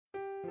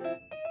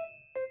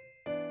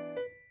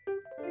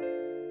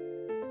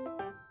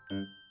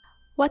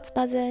What's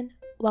buzzin'?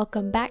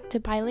 Welcome back to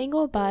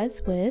Bilingual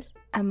Buzz with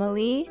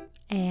Emily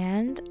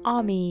and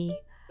Ami.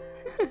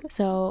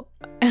 So,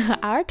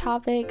 our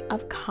topic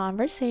of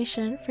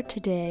conversation for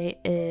today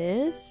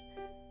is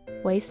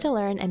ways to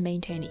learn and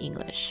maintain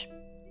English.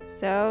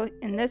 So,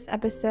 in this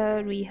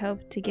episode, we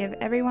hope to give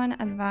everyone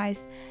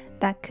advice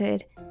that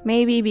could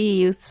maybe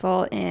be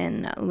useful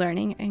in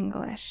learning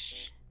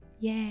English.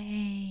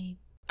 Yay!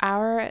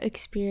 Our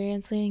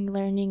experiencing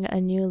learning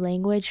a new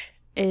language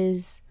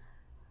is,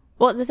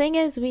 well, the thing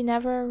is, we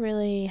never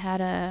really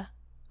had a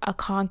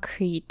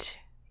concrete,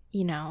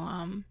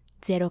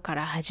 ゼロか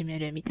ら始め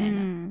るみたい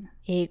な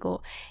英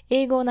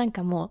語なん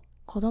かもう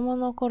子供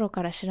の頃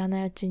から知ら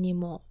ないうちに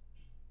も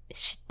う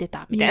知って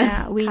たみたいな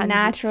感じ。Yeah, we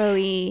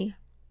naturally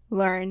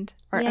learned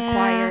or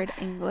acquired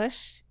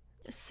English.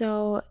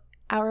 So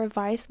our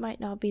advice might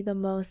not be the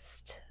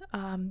most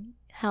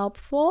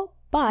helpful,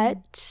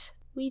 but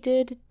we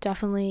did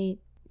definitely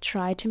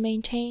try to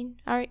maintain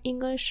our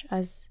English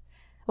as,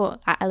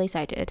 well, at least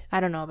I did. I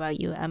don't know about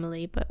you,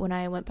 Emily, but when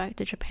I went back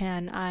to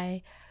Japan,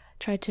 I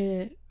tried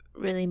to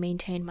really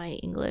maintain my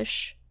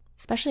English,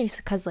 especially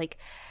because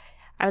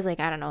I was I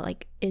don't know,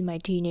 in my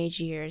teenage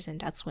years, and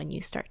that's when you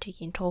start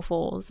taking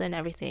TOEFLs and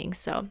everything.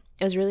 So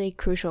it was really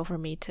crucial for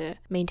me to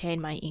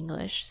maintain my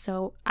English.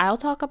 So I'll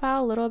talk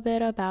about a little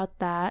bit about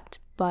that,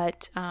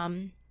 but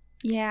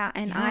yeah,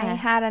 I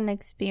had an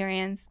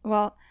experience.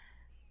 Well,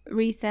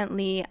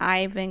 recently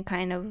I've been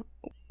kind of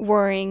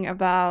worrying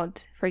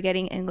about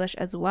forgetting English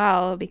as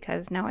well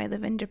because now I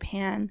live in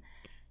Japan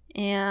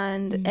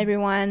and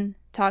everyone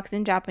talks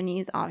in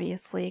Japanese,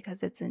 obviously,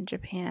 because it's in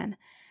Japan.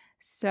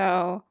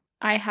 So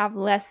I have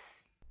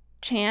less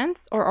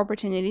chance or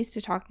opportunities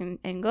to talk in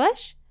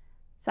English.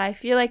 So I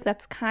feel like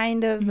that's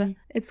kind of,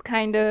 it's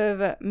kind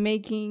of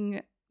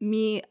making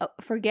me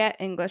forget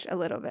English a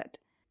little bit.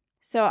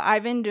 So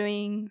I've been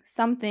doing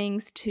some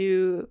things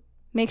to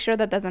make sure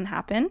that doesn't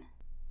happen.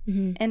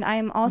 And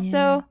I'm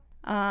also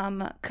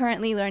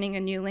currently learning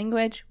a new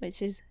language,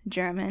 which is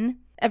German.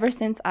 Ever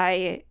since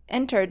I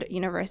entered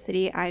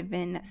university, I've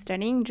been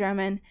studying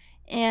German,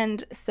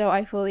 and so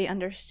I fully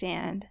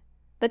understand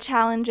the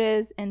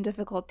challenges and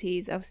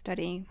difficulties of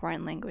studying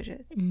foreign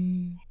languages.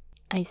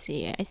 I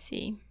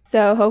see.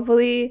 So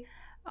hopefully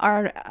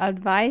our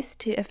advice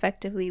to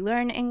effectively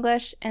learn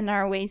English and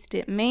our ways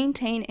to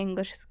maintain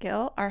English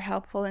skill are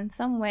helpful in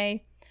some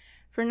way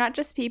for not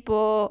just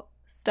people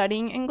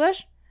studying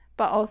English,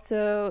 but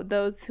also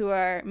those who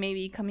are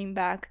maybe coming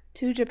back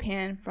to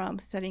Japan from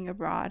studying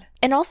abroad.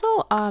 And also,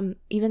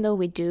 even though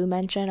we do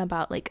mention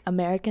about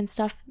American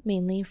stuff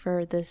mainly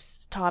for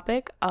this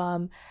topic,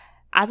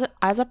 as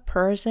a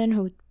person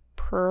who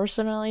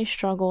personally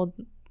struggled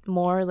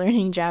more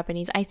learning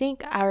Japanese, I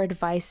think our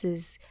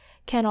advices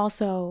can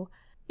also,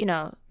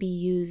 be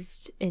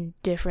used in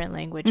different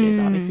languages,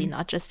 obviously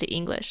not just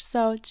English.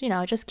 So,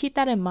 just keep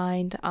that in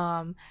mind.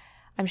 I'm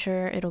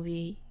sure it'll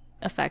be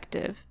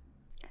effective.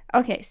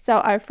 Okay,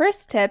 so our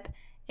first tip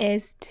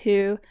is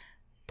to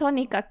と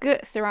にかく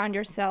surround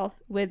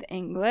yourself with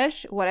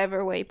English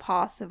whatever way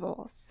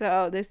possible.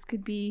 So this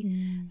could be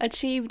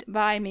achieved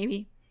by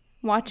maybe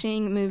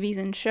watching movies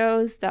and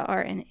shows that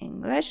are in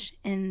English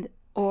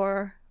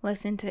or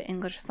listen to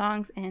English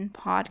songs and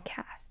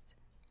podcasts.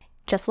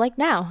 Just like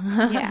now.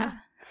 Yeah.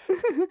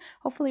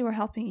 Hopefully we're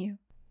helping you.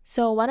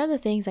 So one of the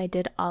things I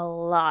did a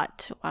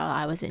lot while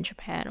I was in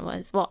Japan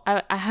was, well,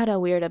 I had a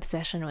weird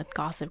obsession with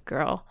Gossip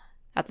Girl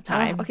at the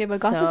time. Oh, okay, but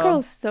Gossip Girl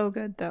is so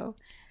good though.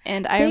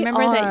 And I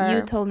remember that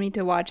you told me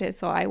to watch it,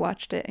 so I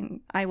watched it,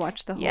 and I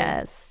watched the whole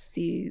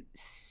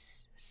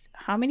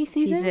how many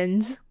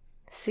seasons?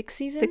 6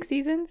 seasons? 6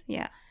 seasons?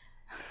 Yeah.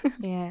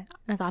 Yeah.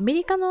 アメ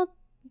リカの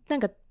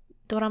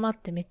ドラマっ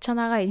てめっちゃ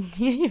長いイメ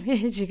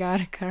ージがあ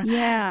るから。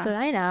Yeah. So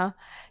I know.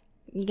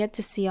 You get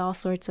to see all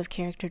sorts of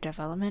character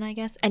development, I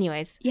guess.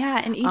 Anyways.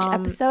 Yeah, and each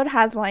episode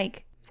has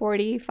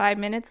 45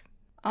 minutes.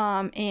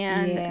 And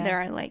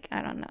there are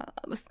I don't know,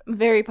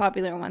 very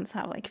popular ones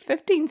have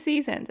 15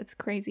 seasons. It's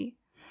crazy.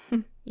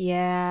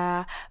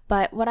 Yeah,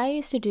 but what I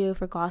used to do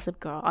for Gossip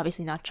Girl,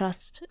 obviously not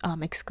just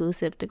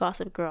exclusive to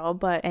Gossip Girl,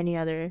 but any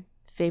other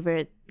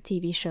favorite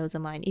TV shows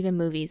of mine, even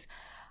movies,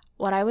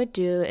 what I would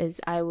do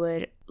is I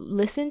would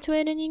listen to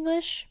it in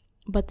English,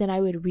 but then I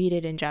would read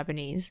it in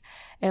Japanese.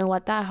 And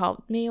what that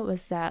helped me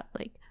was that,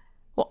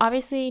 well,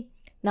 obviously,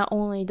 not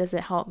only does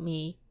it help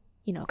me,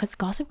 because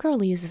Gossip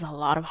Girl uses a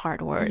lot of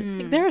hard words.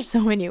 There are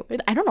so many,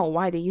 I don't know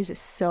why they use it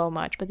so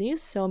much, but they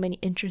use so many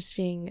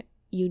interesting,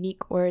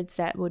 unique words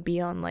that would be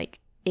on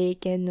英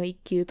検の1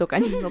級とか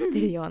に載って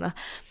るような.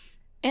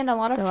 And a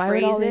lot of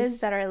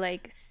phrases that are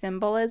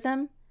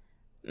symbolism.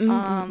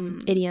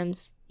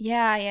 Idioms.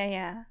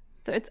 Yeah.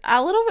 So it's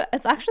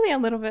actually a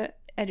little bit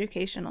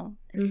educational.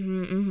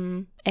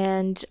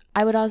 And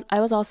I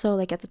was also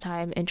at the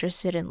time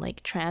interested in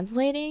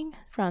translating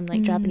from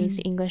Japanese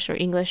to English or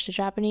English to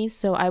Japanese.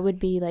 So I would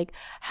be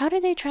how do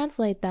they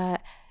translate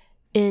that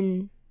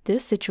in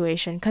this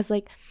situation? Because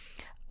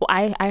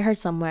well, I heard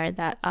somewhere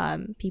that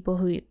people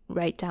who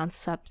write down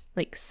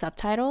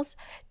subtitles,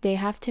 they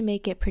have to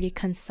make it pretty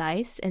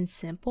concise and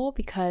simple,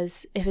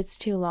 because if it's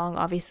too long,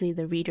 obviously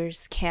the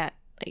readers can't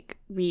like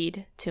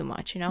read too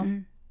much, you know?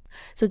 Mm.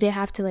 So they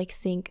have to like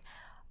think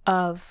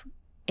of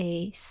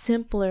a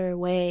simpler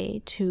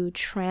way to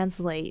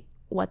translate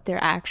what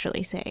they're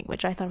actually saying,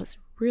 which I thought was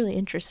really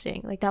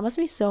interesting. Like that must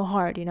be so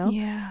hard, you know?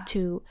 Yeah.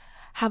 To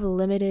have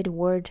limited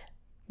words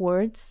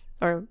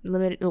or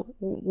limited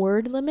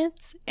word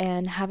limits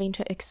and having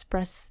to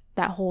express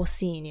that whole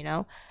scene, you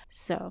know?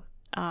 So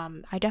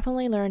I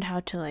definitely learned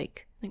how to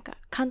like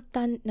簡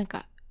単なん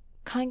か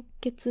簡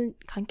潔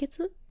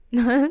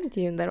なん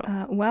て言うんだろう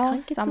well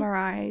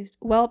summarized,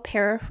 well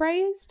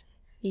paraphrased?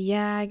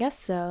 Yeah, I guess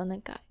so. な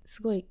んか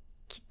すごい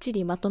きっち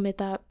りまとめ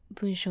た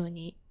文章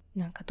に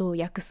なんかどう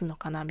訳すの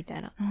かなみた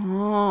いな。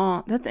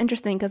Oh, that's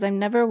interesting because I've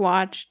never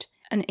watched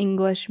an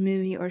English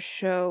movie or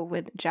show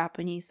with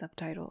Japanese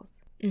subtitles.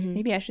 Mm-hmm.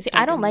 Maybe I should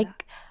start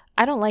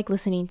I don't like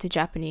listening to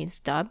Japanese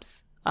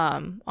dubs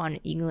on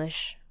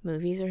English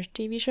movies or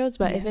TV shows,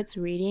 but if it's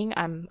reading,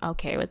 I'm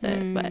okay with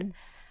it. But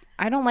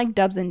I don't like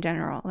dubs in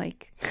general.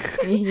 Like,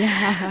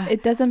 yeah,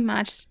 it doesn't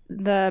match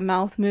the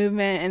mouth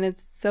movement, and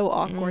it's so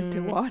awkward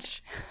to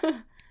watch.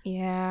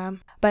 Yeah,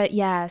 but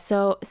yeah.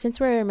 So since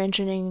we're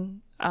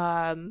mentioning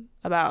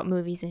about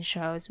movies and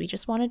shows, we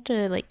just wanted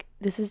to like,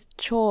 this is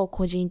超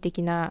個人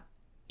的な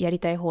やり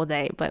たい放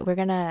題, but we're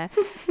gonna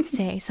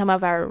say some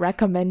of our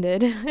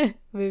recommended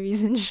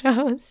movies and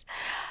shows.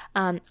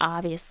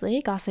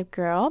 Obviously, Gossip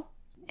Girl.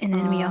 And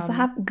then we also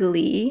have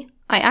Glee.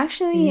 I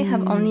actually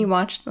have only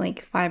watched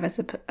like 5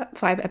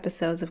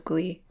 episodes of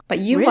Glee. But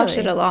you really? Watched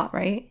it a lot,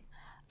 right?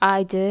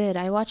 I did.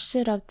 I watched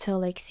it up till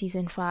like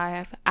season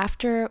 5.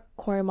 After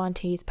Corey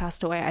Monteith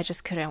passed away, I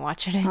just couldn't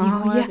watch it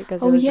anymore. Oh, yeah.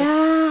 Because it was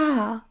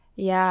just,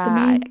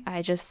 yeah.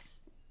 I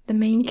just... The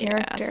main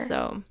character. Yeah,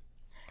 so...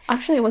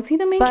 Actually, was he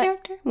the main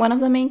character? One of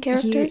the main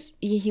characters?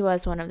 He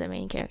was one of the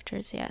main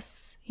characters,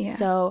 yes. Yeah.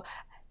 So,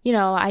 you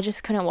know, I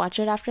just couldn't watch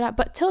it after that.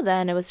 But till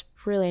then, it was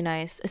really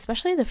nice.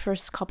 Especially the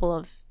first couple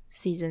of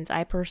seasons.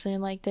 I personally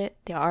liked it.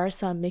 There are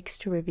some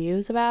mixed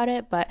reviews about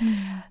it. But,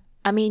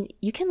 I mean,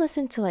 you can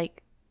listen to,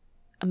 like,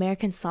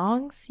 American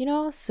songs, you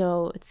know?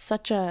 So, it's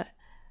such a...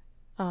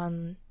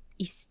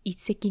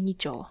 Isseki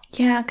Nicho.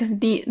 Yeah, because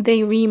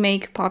they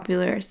remake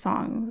popular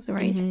songs,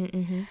 right?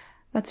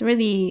 That's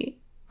really...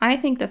 I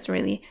think that's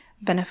really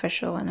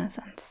beneficial in a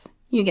sense.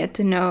 You get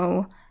to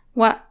know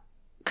what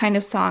kind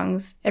of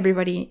songs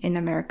everybody in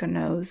America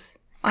knows.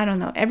 I don't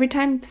know. Every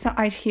time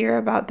I hear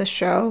about the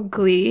show,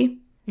 Glee,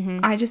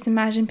 I just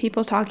imagine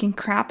people talking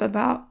crap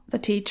about the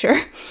teacher.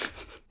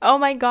 Oh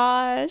my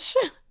gosh.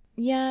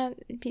 Yeah,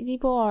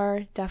 people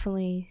are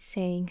definitely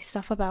saying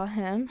stuff about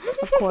him,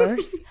 of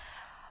course.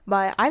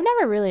 But I've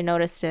never really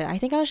noticed it. I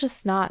think I was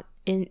just not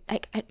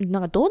I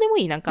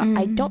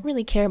don't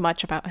really care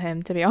much about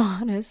him, to be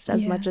honest,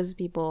 as much as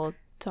people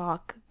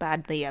talk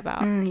badly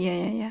about.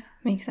 Yeah.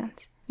 Makes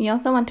sense. We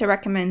also want to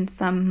recommend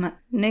some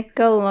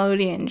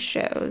Nickelodeon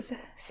shows.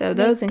 So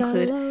those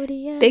include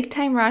Big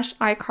Time Rush,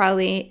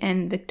 iCarly,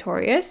 and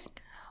Victorious.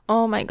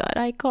 Oh my god,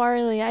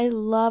 iCarly. I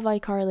love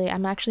iCarly.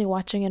 I'm actually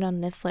watching it on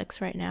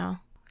Netflix right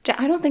now.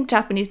 I don't think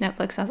Japanese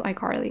Netflix has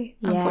iCarly,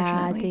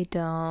 unfortunately. Yeah, they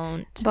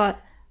don't. But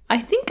I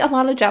think a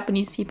lot of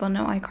Japanese people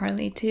know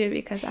iCarly too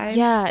because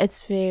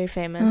it's very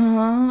famous.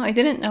 I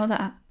didn't know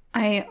that.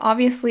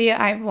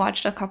 I've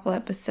watched a couple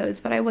episodes,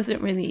 but I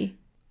wasn't really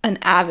an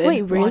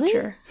avid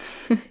watcher.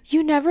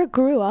 You never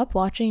grew up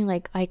watching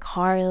like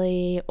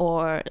iCarly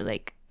or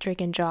like Drake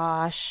and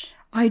Josh?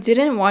 I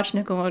didn't watch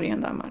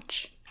Nickelodeon that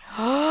much.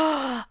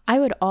 I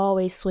would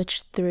always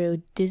switch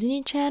through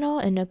Disney Channel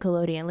and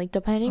Nickelodeon. Like,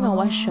 depending on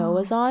what show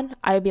was on,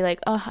 I would be like,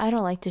 oh, I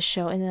don't like this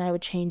show. And then I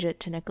would change it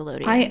to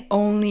Nickelodeon. I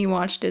only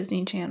watch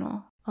Disney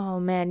Channel. Oh,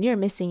 man, you're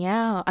missing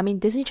out. I mean,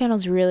 Disney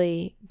Channel's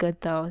really good,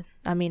 though.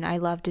 I mean, I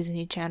love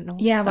Disney Channel.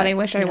 Yeah, but I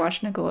wish I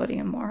watched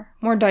Nickelodeon more.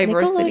 More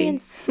diversity.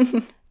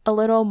 Nickelodeon's a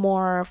little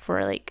more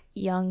for, like,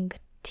 young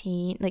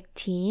teen.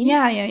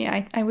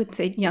 Yeah. I would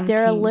say young teens.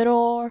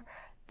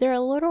 They're a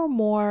little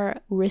more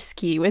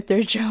risky with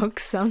their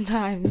jokes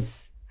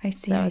sometimes. I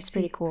see. So it's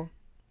pretty cool.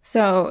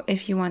 So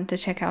if you want to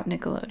check out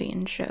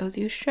Nickelodeon shows,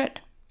 you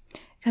should.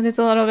 Because it's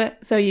a little bit...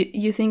 So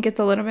you think it's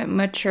a little bit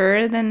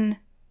mature than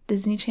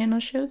Disney Channel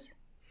shows?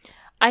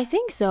 I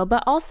think so.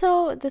 But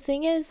also, the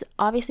thing is,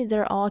 obviously,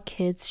 they're all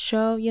kids'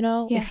 show, you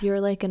know? Yeah. If you're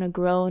like a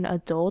grown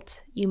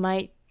adult, you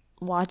might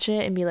watch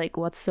it and be like,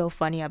 what's so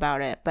funny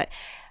about it? But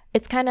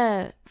it's kind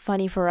of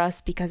funny for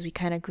us because we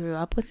kind of grew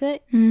up with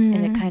it.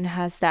 And it kind of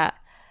has that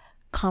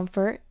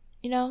comfort,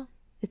 you know?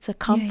 It's a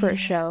comfort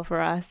show for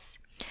us.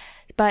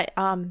 But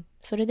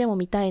それでも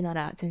見たいな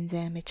ら全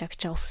然めちゃく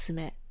ちゃおすす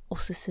め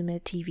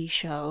TV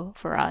show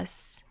for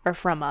us or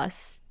from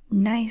us.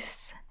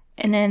 Nice.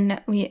 And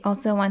then we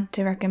also want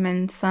to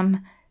recommend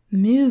some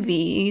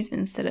movies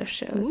instead of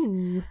shows.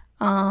 Ooh.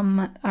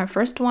 Our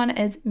first one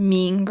is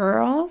Mean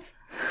Girls.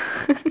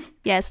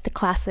 Yes, the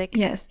classic.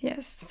 Yes.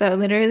 So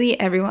literally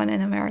everyone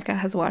in America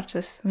has watched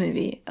this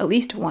movie at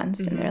least once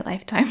in their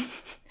lifetime.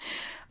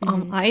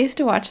 I used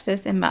to watch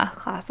this in math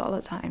class all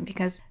the time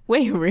because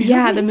wait, really?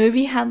 Yeah, the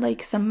movie had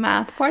like some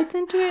math parts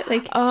into it.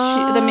 Like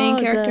the main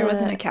character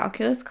was in a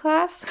calculus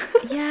class.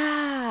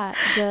 Yeah,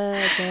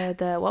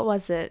 the what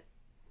was it?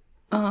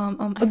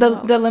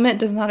 The limit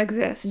does not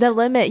exist. The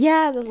limit,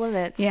 yeah, the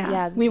limits.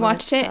 Yeah, we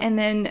watched it, and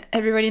then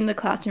everybody in the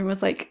classroom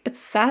was like, "It's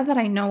sad that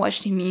I know what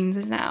she means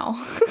now."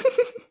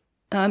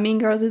 Mean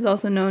Girls is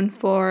also known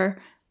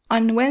for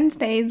 "On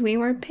Wednesdays we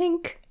were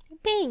pink."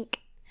 Pink.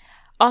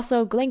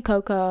 Also, Glen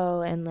Coco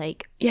and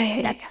like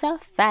that's so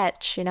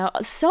fetch. You know,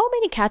 so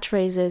many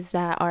catchphrases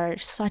that are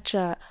such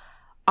a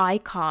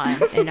icon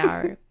in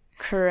our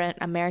current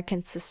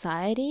American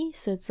society.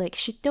 So it's like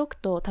知っておく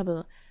と多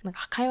分なん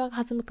か会話が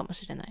弾むかも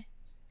しれない。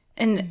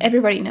And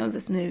everybody knows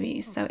this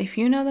movie. So if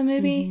you know the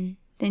movie,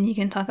 then you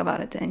can talk about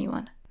it to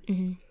anyone.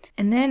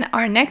 And then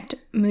our next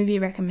movie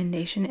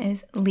recommendation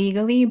is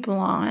Legally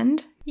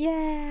Blonde.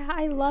 Yeah,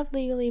 I love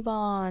Legally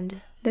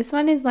Blonde. This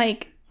one is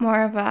like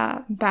more of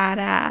a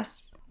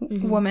badass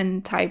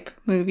woman type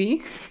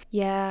movie.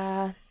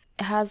 Yeah,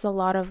 it has a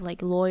lot of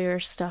like lawyer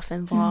stuff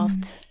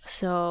involved.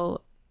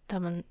 So 多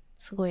分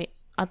すごい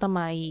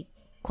頭いい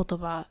言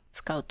葉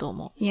使うと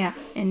思う。Yeah,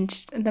 and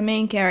the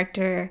main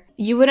character,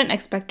 you wouldn't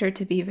expect her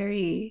to be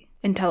very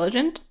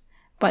intelligent,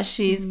 but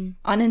she's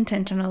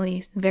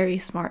unintentionally very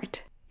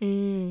smart.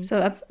 So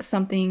that's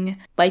something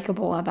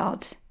likable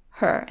about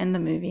her and the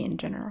movie in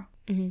general.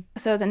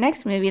 So the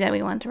next movie that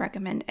we want to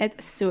recommend is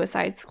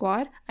Suicide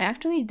Squad. I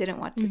actually didn't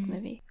watch this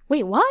movie.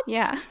 Wait, what?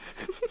 Yeah.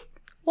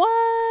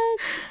 What?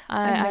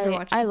 I've never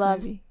watched this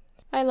movie.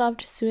 I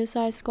loved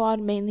Suicide Squad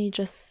mainly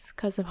just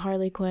because of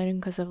Harley Quinn,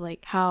 because of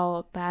like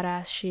how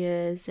badass she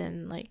is,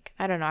 and like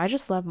I don't know, I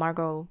just love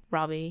Margot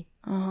Robbie.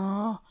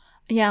 Oh,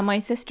 yeah, my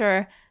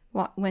sister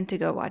went to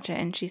go watch it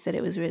and she said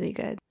it was really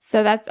good.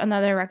 So that's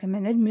another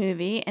recommended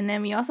movie. And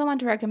then we also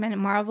want to recommend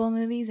Marvel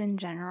movies in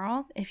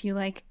general if you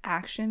like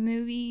action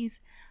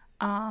movies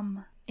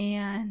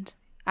and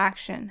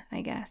action,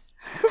 I guess.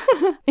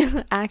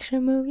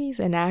 Action movies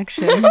and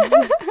action.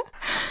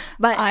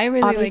 But I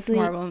really like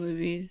Marvel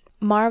movies.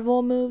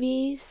 Marvel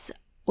movies,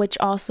 which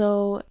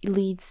also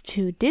leads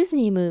to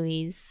Disney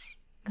movies,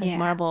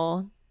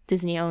 because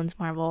Disney owns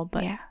Marvel,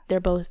 but they're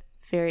both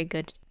very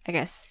good, I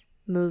guess,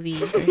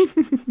 movies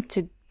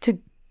to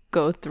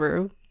go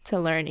through to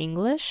learn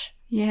English.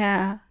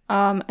 Yeah.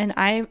 And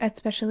I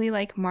especially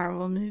like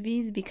Marvel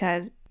movies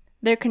because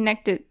they're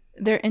connected.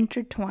 They're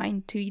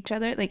intertwined to each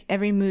other. Like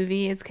every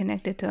movie is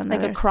connected to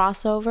another. Like a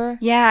crossover?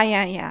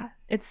 Yeah.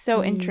 It's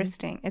so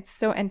interesting. It's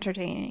so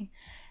entertaining.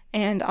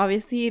 And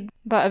obviously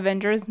the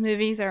Avengers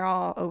movies are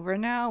all over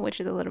now,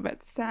 which is a little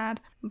bit sad,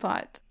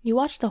 but you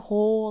watched the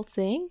whole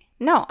thing?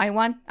 No,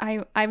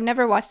 I've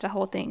never watched the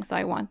whole thing, so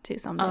I want to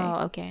someday.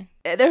 Oh, okay.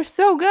 They're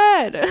so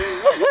good.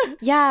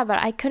 Yeah, but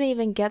I couldn't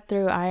even get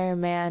through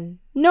Iron Man.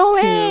 No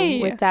way.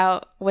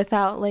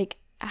 Without like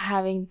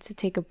having to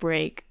take a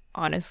break.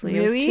 Honestly,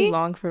 It was too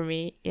long for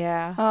me.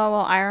 Yeah. Oh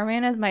well, Iron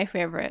Man is my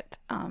favorite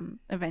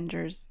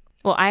Avengers.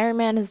 Well, Iron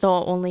Man is the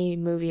only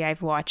movie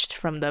I've watched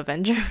from the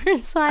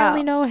Avengers, so I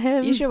only know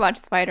him. You should watch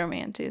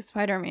Spider-Man too.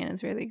 Spider-Man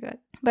is really good.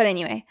 But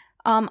anyway,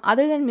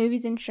 other than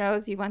movies and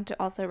shows, you want to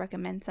also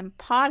recommend some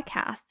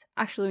podcasts.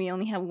 Actually, we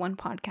only have one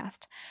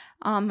podcast.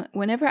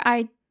 Whenever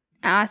I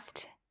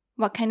asked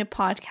what kind of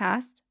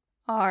podcast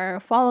our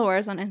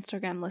followers on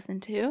Instagram listen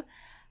to,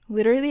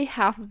 literally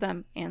half of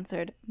them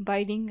answered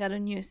Bilingual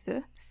News.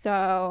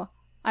 So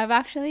I've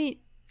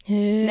actually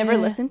never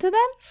listened to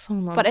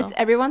them, but it's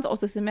everyone's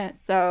osusume,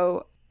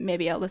 so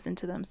maybe I'll listen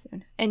to them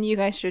soon. And you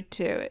guys should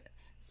too.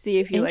 See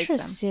if you like them.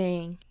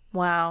 Interesting.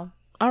 Wow.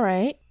 All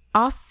right.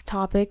 Off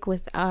topic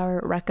with our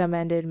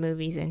recommended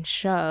movies and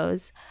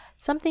shows,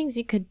 some things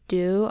you could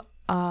do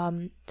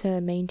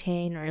to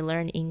maintain or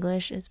learn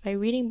English is by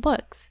reading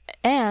books.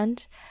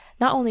 And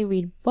not only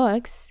read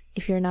books,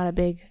 if you're not a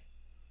big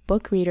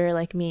book reader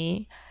like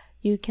me,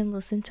 you can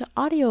listen to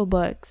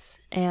audiobooks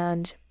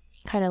and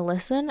kind of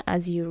listen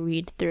as you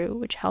read through,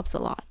 which helps a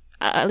lot,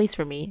 at least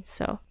for me.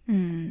 So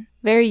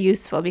very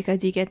useful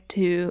because you get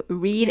to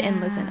read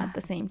and listen at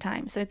the same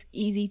time, so it's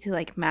easy to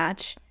like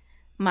match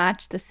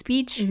the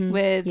speech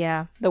with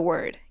the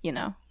word, you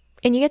know,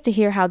 and you get to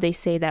hear how they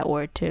say that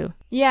word too.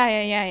 Yeah.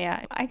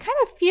 I kind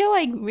of feel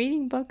like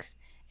reading books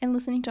and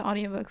listening to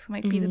audiobooks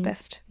might be the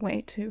best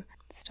way to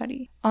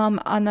study.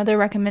 Another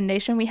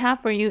recommendation we have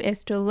for you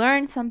is to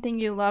learn something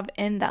you love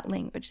in that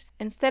language.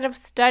 Instead of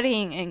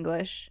studying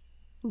English,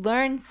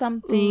 learn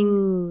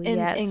something in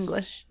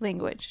English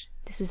language.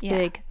 This is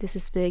big. This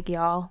is big,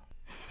 y'all.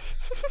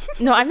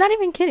 No, I'm not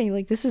even kidding.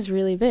 Like, this is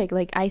really big.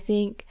 Like, I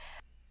think,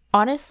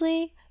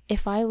 honestly,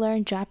 if I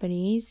learned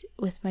Japanese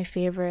with my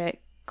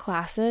favorite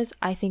classes,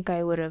 I think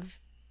I would have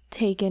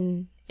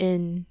taken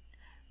in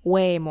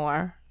way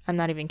more. I'm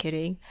not even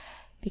kidding.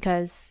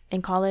 Because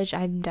in college,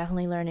 I'm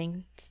definitely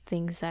learning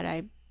things that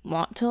I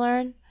want to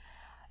learn.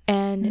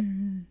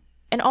 And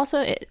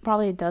also, it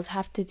probably does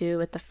have to do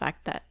with the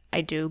fact that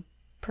I do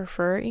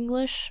prefer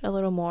English a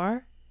little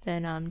more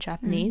than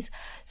Japanese.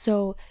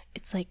 So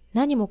it's like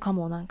何もか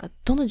もなんか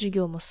どの授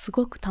業もす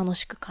ごく楽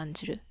しく感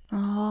じる。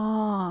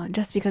Oh,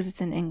 just because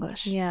it's in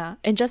English. Yeah,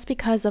 and just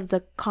because of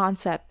the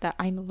concept that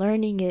I'm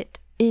learning it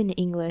in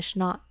English,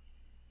 not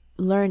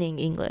learning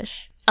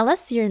English.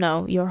 Unless, you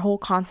know, your whole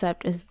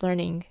concept is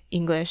learning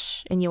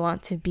English and you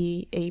want to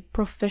be a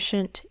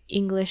proficient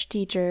English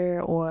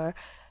teacher or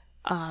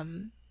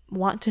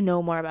want to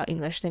know more about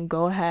English, then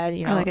go ahead,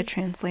 you know. Or like a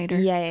translator.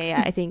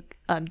 Yeah. I think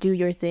do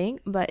your thing.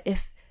 But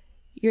if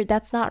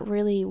that's not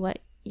really what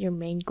your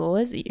main goal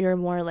is, you're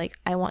more like,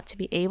 I want to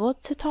be able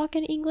to talk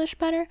in English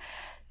better,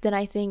 then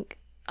I think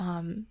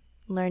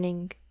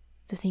learning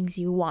the things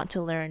you want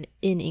to learn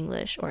in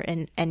English or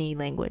in any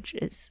language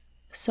is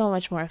so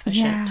much more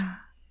efficient. Yeah.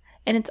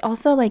 And it's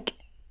also like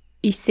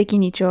一石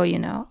二鳥, you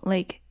know,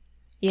 like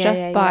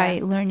by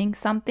learning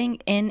something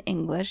in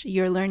English,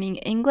 you're learning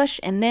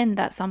English and then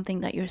that's something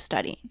that you're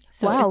studying.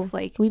 So wow. It's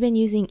like we've been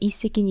using 一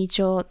石二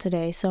鳥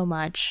today so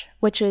much,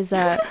 which is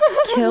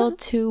kill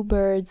two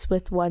birds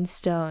with one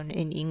stone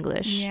in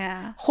English.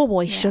 Yeah. ほ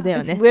ぼ一緒だ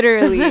よね。It's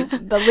literally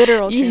the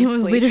literal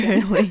translation.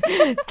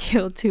 Literally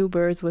kill two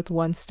birds with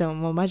one stone.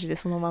 もうマジで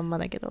そのまんま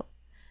だけど。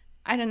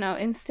I don't know,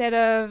 instead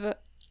of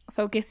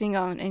focusing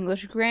on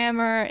English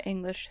grammar,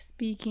 English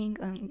speaking,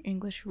 and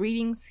English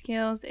reading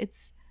skills,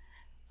 it's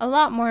a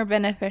lot more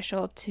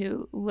beneficial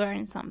to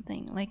learn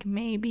something. Like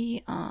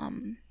maybe,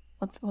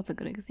 what's a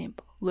good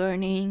example?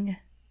 Learning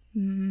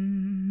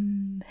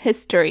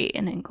history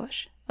in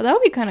English. Well, that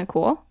would be kind of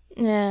cool.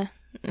 Yeah.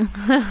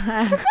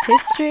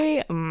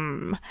 History?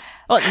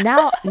 Well,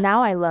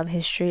 now I love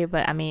history,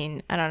 but I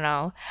mean, I don't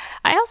know.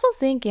 I also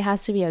think it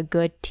has to be a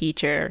good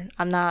teacher.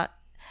 I'm not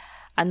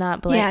I'm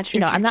not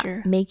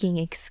making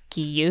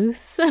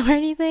excuse or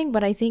anything,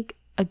 but I think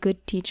a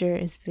good teacher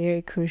is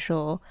very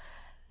crucial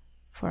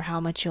for how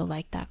much you'll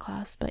like that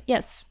class. But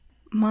yes.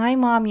 My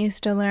mom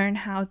used to learn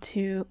how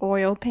to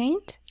oil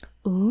paint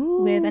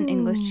with an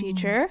English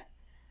teacher.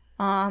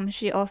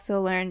 She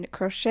also learned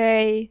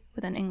crochet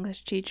with an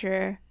English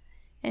teacher.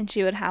 And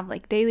she would have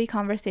like daily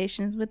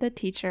conversations with the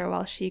teacher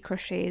while she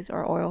crochets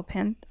or oil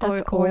paints.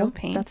 That's cool.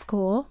 That's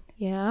cool.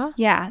 Yeah.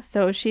 Yeah.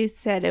 So she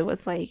said it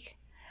was like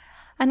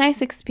a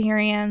nice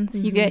experience.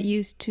 You get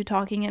used to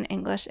talking in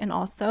English and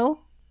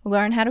also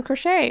learn how to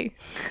crochet.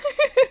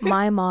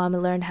 My mom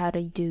learned how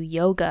to do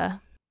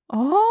yoga.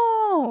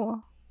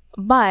 Oh.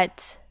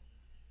 But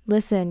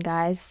listen,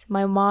 guys,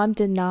 my mom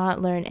did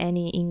not learn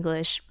any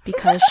English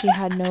because she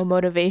had no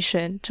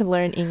motivation to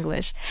learn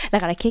English.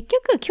 だから結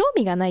局興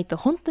味がないと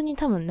本当に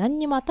多分何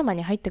にも頭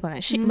に入ってこな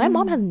い。My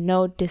mom has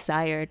no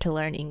desire to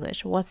learn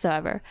English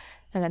whatsoever.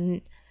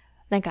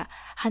 なんか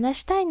話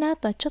したいな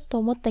とはちょっと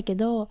思ったけ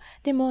ど、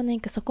でもなん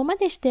かそこま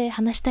でして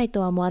話したいと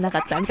は思わなか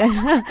ったみたい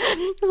な。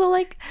So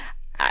like,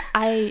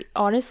 I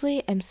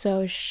honestly am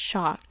so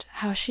shocked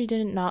how she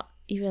did not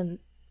even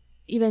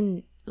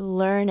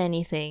learn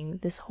anything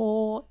this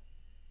whole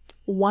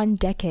 1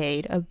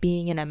 decade of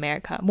being in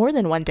America. More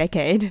than 1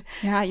 decade.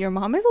 Yeah, your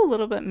mom is a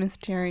little bit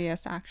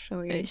mysterious,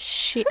 actually.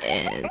 She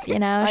is, you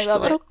know. She's a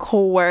little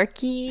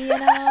quirky, you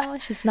know.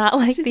 She's not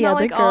like she's the not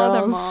other like girls. all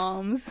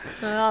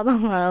other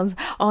moms.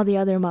 All the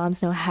other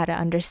moms know how to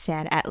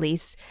understand, at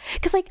least.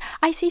 Because, like,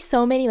 I see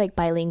so many, like,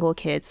 bilingual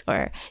kids.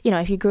 Or, you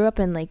know, if you grew up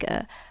in, like,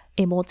 a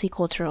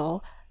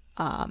multicultural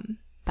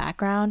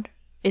background,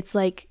 it's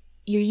like,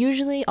 you're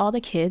usually, all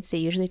the kids, they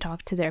usually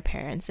talk to their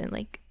parents in,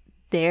 like,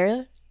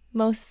 their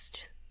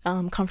most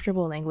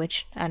comfortable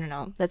language. I don't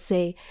know. Let's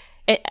say,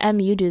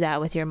 you do that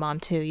with your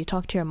mom too. You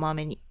talk to your mom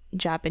in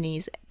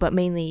Japanese, but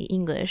mainly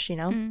English, you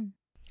know?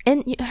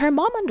 And her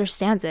mom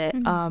understands it,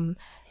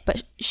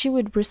 but she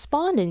would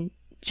respond in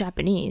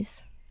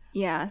Japanese.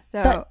 Yeah,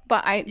 so,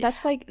 but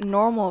that's like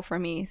normal for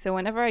me. So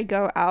whenever I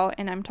go out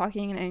and I'm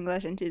talking in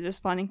English and she's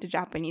responding to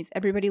Japanese,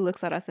 everybody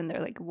looks at us and they're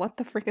like, what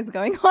the frick is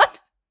going on?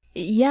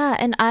 Yeah,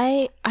 and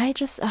I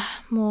just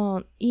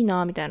もういい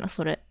なみたいな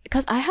それ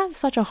because I have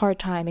such a hard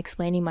time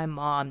explaining my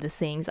mom the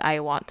things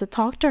I want to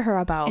talk to her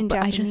about, in but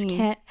Japanese. I just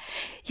can't.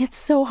 It's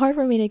so hard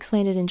for me to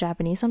explain it in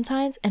Japanese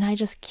sometimes, and I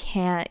just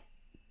can't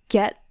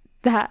get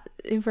that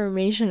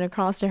information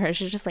across to her.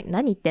 She's just like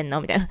何言ってん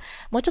のみたいな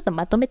もうちょっと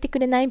まとめてく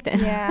れないみたい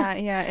な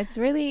Yeah, it's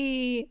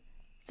really.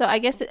 So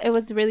I guess it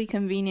was really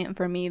convenient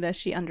for me that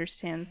she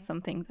understands some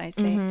things I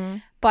say.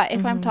 But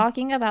if I'm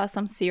talking about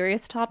some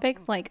serious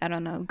topics, like, I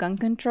don't know, gun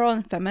control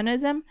and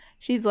feminism,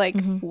 she's like,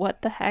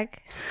 what the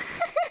heck?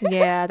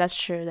 Yeah, that's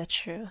true.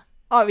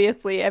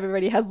 Obviously,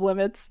 everybody has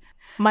limits.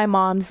 My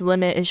mom's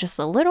limit is just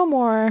a little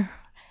more...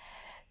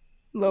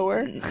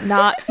 Lower?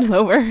 Not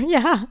lower,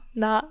 yeah.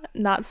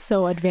 Not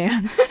so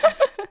advanced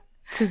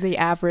to the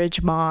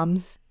average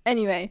moms.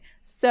 Anyway,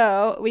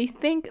 so we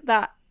think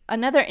that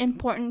another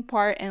important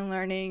part in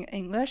learning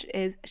English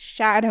is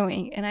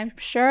shadowing. And I'm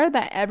sure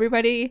that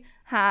everybody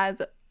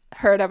has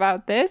heard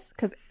about this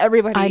because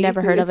everybody I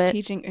never heard of it.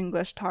 Teaching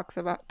English talks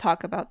about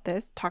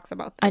this.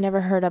 I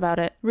never heard about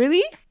it.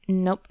 Really?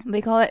 Nope. They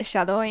call it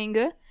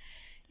shadowing.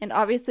 And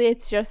obviously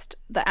it's just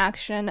the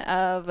action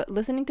of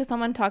listening to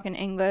someone talk in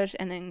English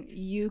and then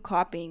you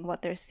copying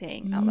what they're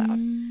saying out loud.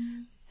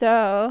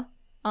 So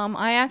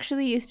I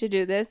actually used to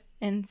do this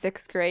in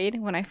 6th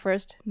grade when I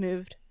first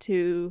moved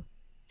to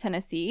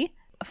Tennessee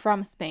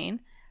from Spain.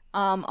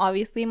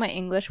 Obviously, my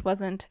English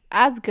wasn't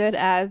as good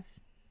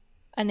as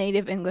a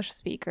native English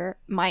speaker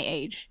my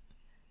age.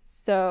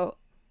 So,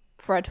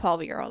 for a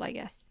 12-year-old, I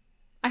guess.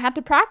 I had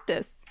to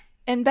practice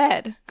in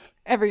bed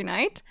every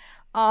night.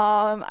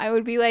 I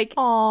would be like,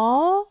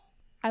 Aww.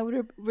 I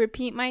would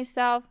repeat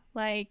myself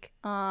like,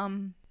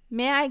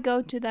 may I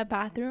go to the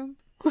bathroom?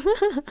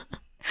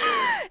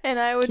 And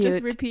I would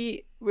just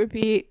repeat,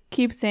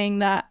 keep saying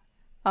that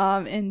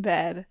in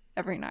bed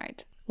every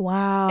night.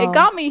 Wow. It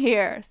got me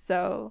here,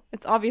 so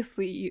it's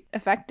obviously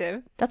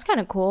effective. That's kind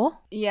of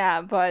cool.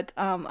 Yeah, but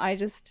I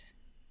just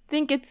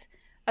think it's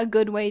a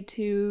good way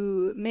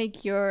to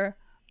make your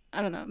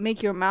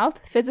mouth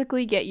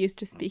physically get used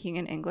to speaking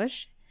in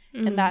English.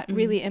 And that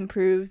really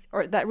improves,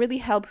 or that really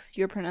helps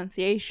your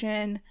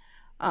pronunciation,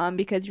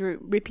 because you're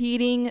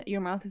repeating, your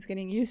mouth is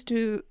getting used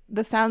to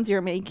the sounds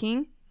you're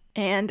making,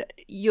 and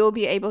you'll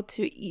be able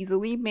to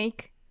easily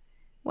make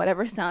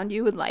whatever sound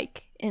you would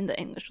like in the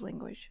English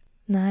language.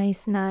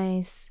 Nice.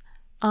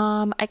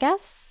 I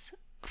guess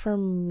for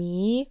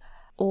me,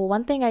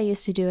 one thing I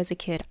used to do as a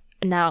kid,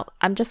 now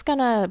I'm just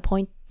gonna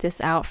point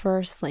this out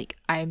first, like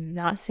I'm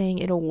not saying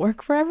it'll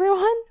work for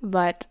everyone,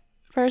 but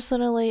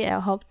personally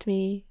it helped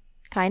me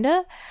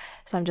kinda,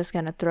 so I'm just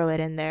gonna throw it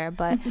in there.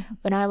 But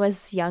when I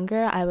was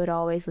younger, I would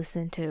always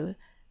listen to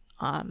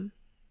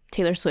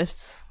Taylor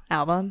Swift's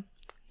album.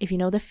 If you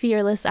know the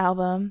Fearless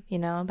album,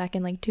 back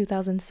in like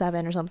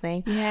 2007 or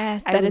something.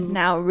 Yes, that is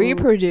now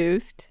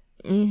reproduced.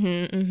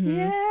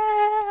 Yeah.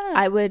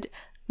 I would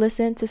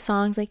listen to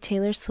songs like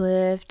Taylor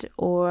Swift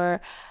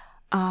or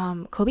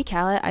Kobe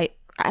Calais.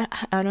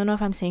 I don't know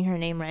if I'm saying her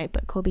name right,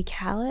 but Kobe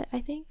Calais,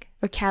 I think.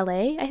 Or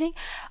Calais, I think.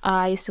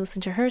 I used to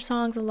listen to her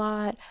songs a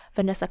lot.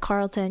 Vanessa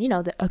Carlton,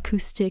 the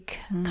acoustic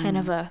kind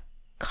of a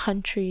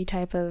country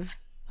type of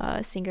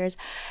singers.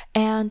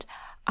 And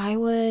I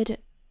would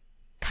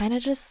kind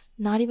of just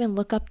not even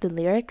look up the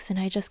lyrics, and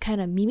I just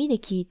kind of 耳で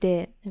聞い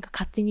てなんか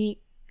勝手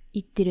に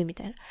言ってるみ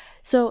たいな.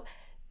 So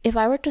if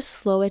I were to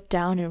slow it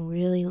down and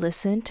really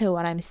listen to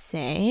what I'm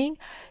saying,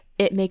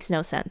 it makes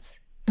no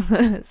sense.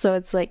 So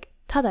it's like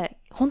ただ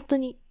本当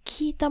に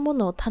聞いたも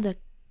のをただ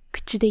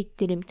口で言っ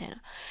てるみたいな.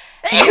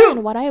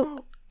 And then what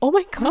oh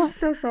my god. I'm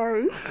so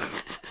sorry.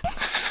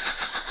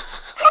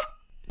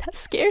 That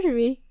scared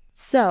me.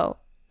 So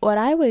what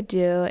I would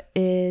do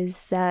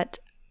is that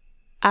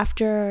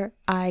after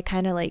I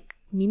kind of like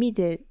耳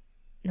で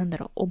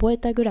覚え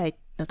たぐらい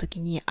の時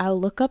に I'll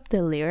look up the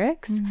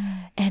lyrics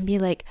and be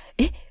like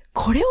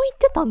これを言っ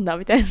てたんだ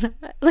みたいな.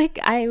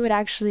 Like I would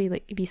actually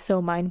like be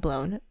so mind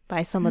blown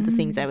by some of the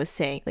things I was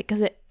saying, like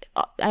because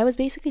I was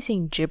basically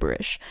saying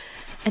gibberish,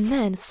 and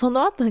then そ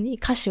の後に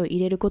歌詞を入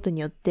れることに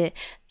よって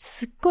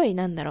すっごい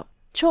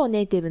超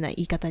ネイティブな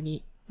言い方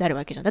になる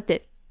わけじゃん。だっ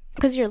て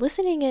because you're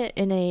listening it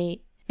in a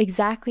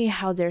exactly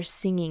how they're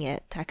singing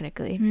it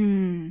technically.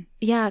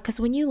 Yeah,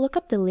 because when you look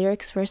up the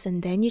lyrics first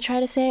and then you try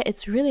to say it,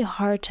 it's really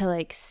hard to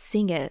like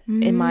sing it,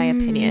 in my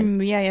opinion.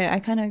 Yeah, I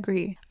kind of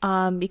agree.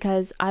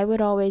 Because I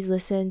would always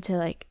listen to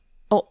like,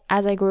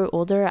 as I grew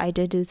older, I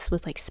did this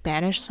with like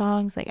Spanish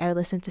songs. Like I would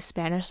listen to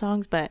Spanish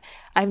songs, but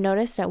I've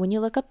noticed that when you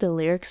look up the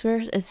lyrics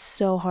first, it's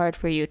so hard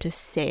for you to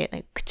say it.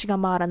 Like 口が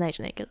回らない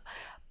じゃないけど.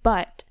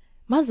 But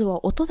まず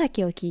は音だ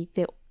けを聞い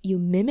て you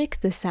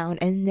mimic the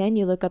sound and then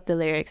you look up the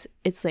lyrics.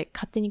 It's like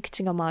勝手に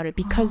口が回る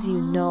because you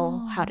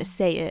know how to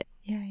say it.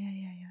 Yeah.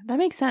 That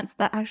makes sense.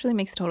 That actually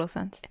makes total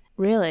sense.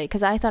 Really?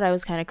 Because I thought I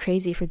was kind of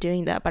crazy for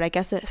doing that, but I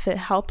guess if it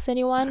helps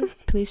anyone,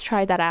 please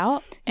try that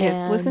out.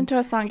 Yes, listen to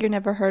a song you've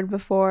never heard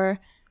before.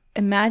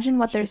 Imagine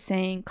what they're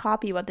saying,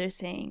 copy what they're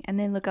saying, and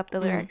then look up the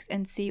lyrics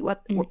and see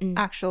what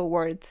actual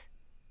words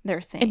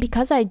they're saying. And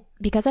because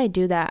I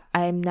do that,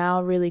 I'm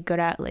now really good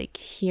at like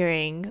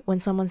hearing when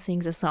someone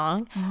sings a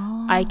song.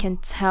 I can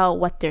tell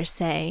what they're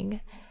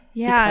saying.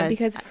 Yeah,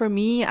 because for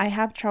me, I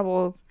have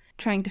troubles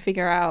trying to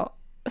figure out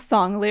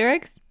song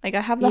lyrics. Like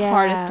I have the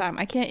hardest time.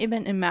 I can't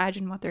even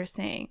imagine what they're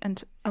saying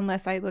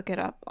unless I look it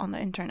up on the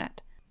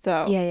internet.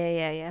 So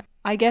yeah.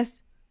 I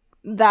guess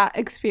that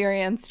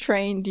experience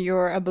trained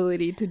your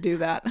ability to do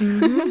that.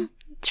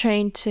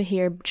 Trained to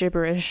hear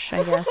gibberish,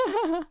 I guess.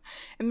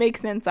 It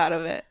makes sense out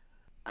of it.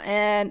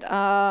 And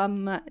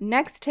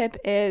next tip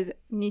is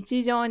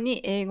日常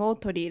に英語を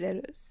取り入れ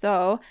る.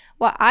 So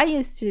what I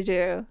used to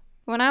do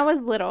when I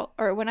was little,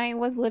 or when I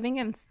was living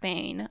in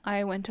Spain,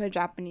 I went to a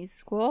Japanese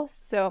school.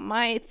 So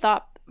my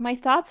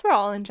thoughts were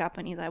all in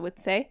Japanese, I would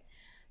say.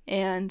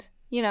 And,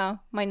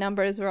 my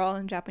numbers were all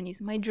in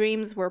Japanese. My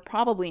dreams were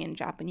probably in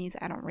Japanese.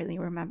 I don't really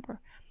remember.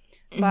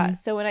 But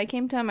so when I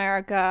came to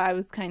America, I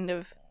was kind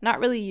of not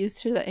really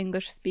used to the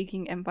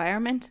English-speaking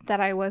environment that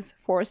I was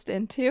forced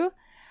into.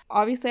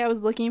 Obviously, I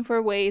was looking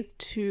for ways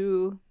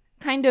to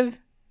kind of,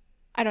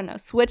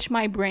 switch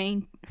my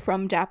brain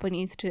from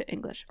Japanese to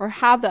English, or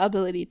have the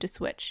ability to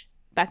switch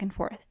back and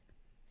forth.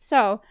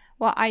 So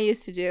what I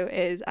used to do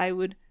is I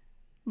would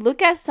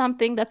look at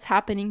something that's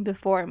happening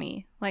before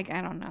me. Like,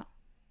 I don't know,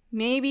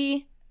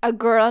 maybe a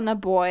girl and a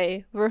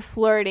boy were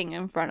flirting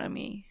in front of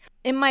me.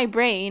 In my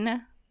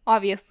brain,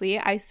 obviously,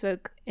 I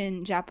spoke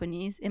in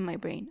Japanese in my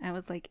brain. I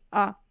was like,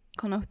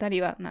 この二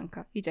人はなん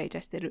かイチャイチ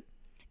ャしてる.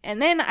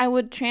 And then I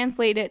would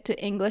translate it to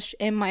English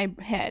in my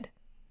head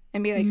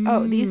and be like,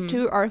 oh, these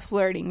two are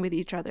flirting with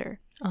each other.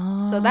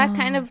 So that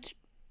kind of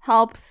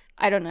helps,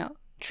 I don't know,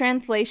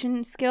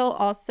 translation skill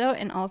also,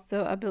 and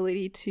also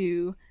ability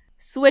to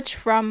switch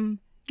from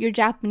your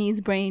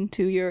Japanese brain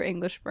to your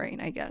English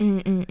brain, I guess,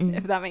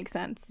 if that makes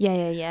sense.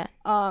 Yeah.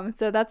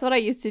 So that's what I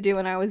used to do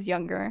when I was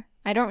younger.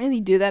 I don't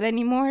really do that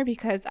anymore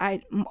because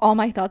all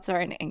my thoughts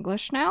are in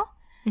English now.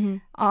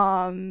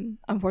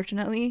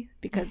 Unfortunately,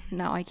 because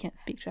now I can't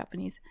speak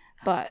Japanese.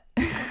 But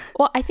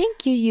well, I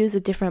think you use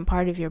a different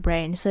part of your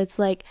brain. So it's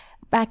like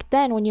back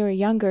then when you were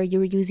younger, you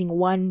were using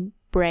one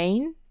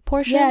brain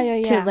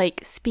portion to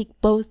like speak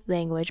both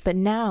language, but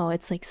now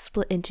it's like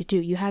split into two.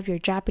 You have your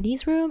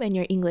Japanese room and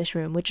your English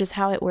room, which is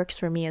how it works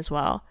for me as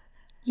well.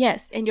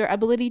 Yes, and your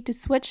ability to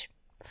switch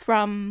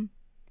from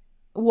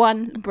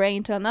one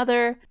brain to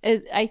another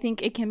is, I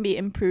think it can be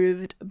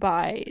improved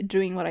by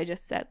doing what I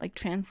just said, like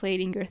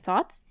translating your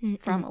thoughts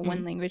from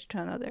one language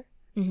to another.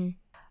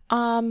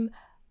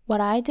 What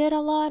I did a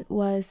lot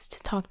was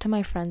to talk to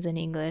my friends in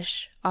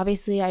English.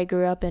 Obviously, I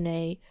grew up in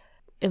a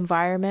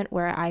environment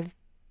where I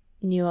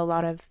knew a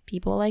lot of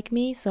people like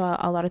me, so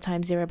a lot of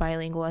times they were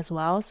bilingual as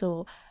well.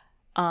 So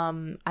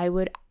I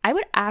would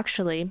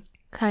actually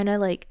kind of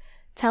like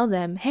tell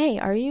them, hey,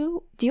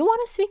 do you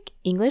want to speak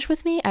English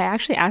with me? I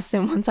actually asked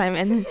them one time,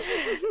 and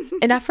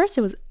at first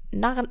it was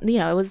not,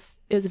 it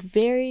was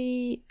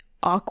very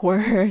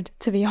awkward,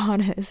 to be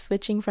honest,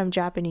 switching from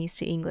Japanese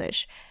to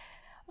English,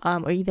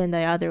 or even the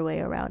other way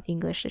around,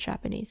 English to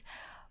Japanese.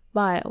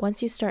 But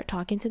once you start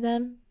talking to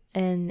them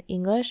in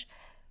English,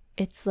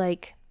 it's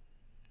like,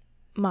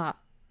 ま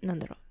あ、なん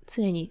だろう、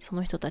常にそ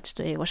の人たち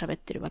と英語喋っ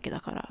てるわけだ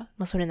から、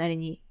まあそれなり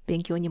に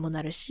勉強にも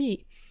なる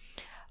し、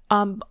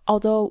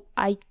although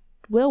I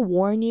will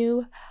warn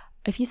you,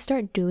 if you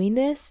start doing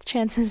this,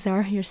 chances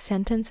are your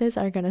sentences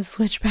are going to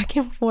switch back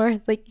and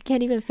forth. Like you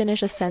can't even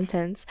finish a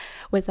sentence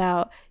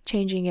without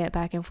changing it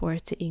back and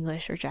forth to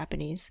English or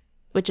Japanese,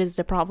 which is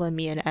the problem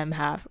me and Em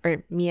have,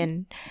 or me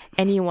and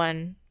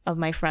anyone of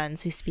my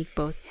friends who speak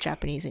both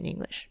Japanese and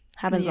English.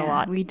 Happens a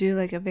lot. We do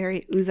like a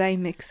very uzai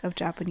mix of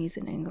Japanese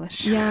and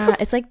English. Yeah,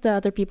 it's like the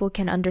other people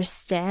can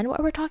understand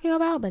what we're talking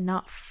about, but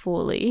not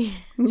fully.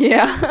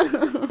 Yeah.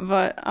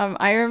 But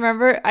I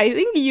remember, I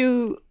think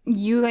you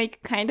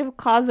like kind of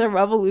caused a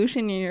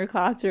revolution in your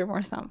classroom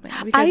or something.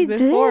 Because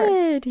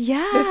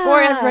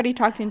before everybody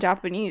talked in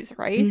Japanese,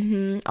 right?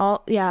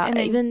 And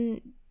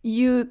even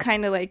you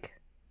kind of like,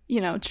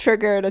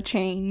 triggered a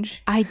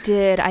change. I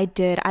did.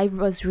 I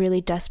was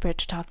really desperate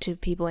to talk to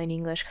people in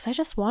English because I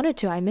just wanted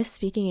to. I miss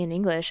speaking in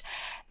English.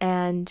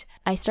 And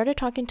I started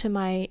talking to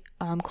my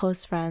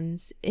close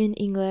friends in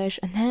English.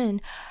 And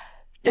then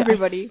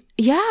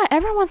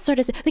everyone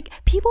started saying, like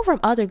people from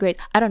other grades.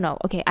 I don't know.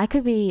 Okay, I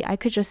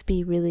could just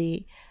be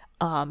really,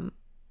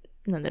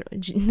 なんだろう、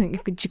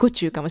自己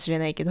中かもしれ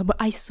ないけど, but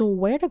I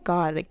swear to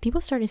God, like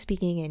people started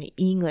speaking in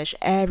English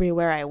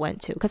everywhere I went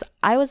to because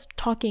I was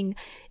talking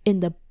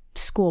in the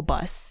school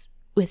bus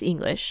with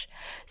English.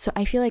 So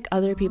I feel like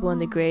other people in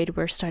the grade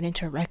were starting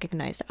to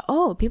recognize that,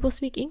 oh, people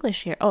speak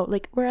English here. Oh,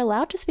 like we're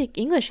allowed to speak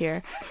English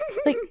here.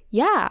 Like,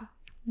 yeah,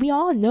 we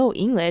all know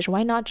English.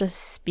 Why not just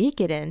speak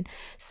it in?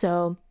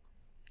 So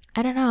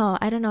I don't know.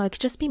 It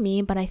could just be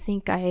me, but I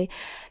think I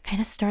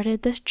kind of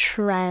started this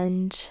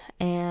trend,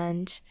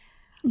 and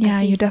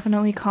yeah, you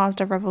definitely caused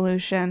a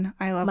revolution.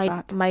 I love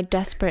that. My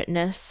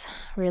desperateness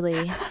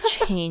really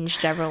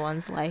changed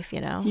everyone's life,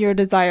 Your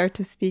desire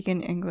to speak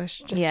in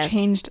English just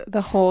changed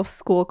the whole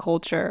school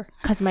culture.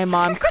 Because my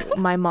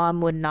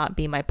mom would not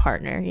be my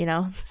partner,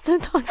 to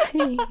talk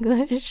to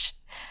English.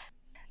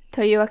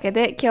 というわけ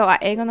で、今日は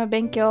英語の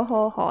勉強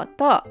方法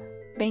と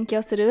勉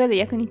強する上で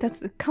役に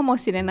立つかも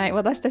しれない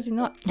私たち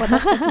な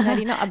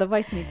りのアドバ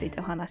イスについて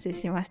お話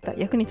ししました。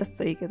役に立つ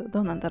といいけどど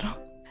うなんだろう。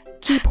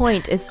Key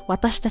point is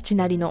私たち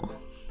なりの。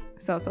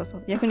そう。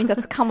役に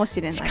立つかも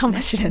しれない、ね。かも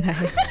しれない。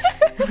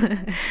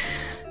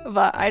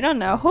But I don't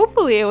know.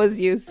 Hopefully it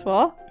was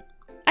useful.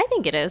 I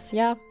think it is,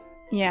 yeah.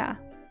 Yeah.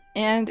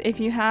 And if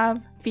you have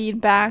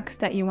feedbacks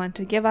that you want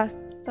to give us,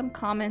 some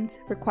comments,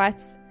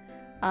 requests,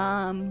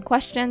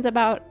 questions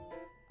about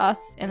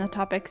us and the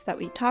topics that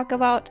we talk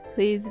about,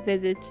 please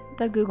visit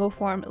the Google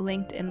form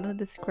linked in the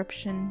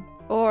description.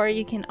 Or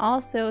you can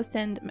also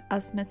send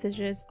us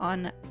messages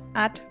on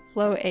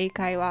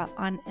 @FlowAkaiwa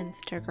on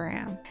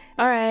Instagram.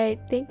 All right.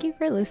 Thank you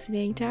for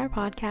listening to our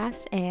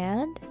podcast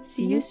and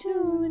see you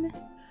soon.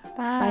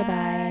 Bye.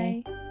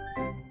 Bye-bye.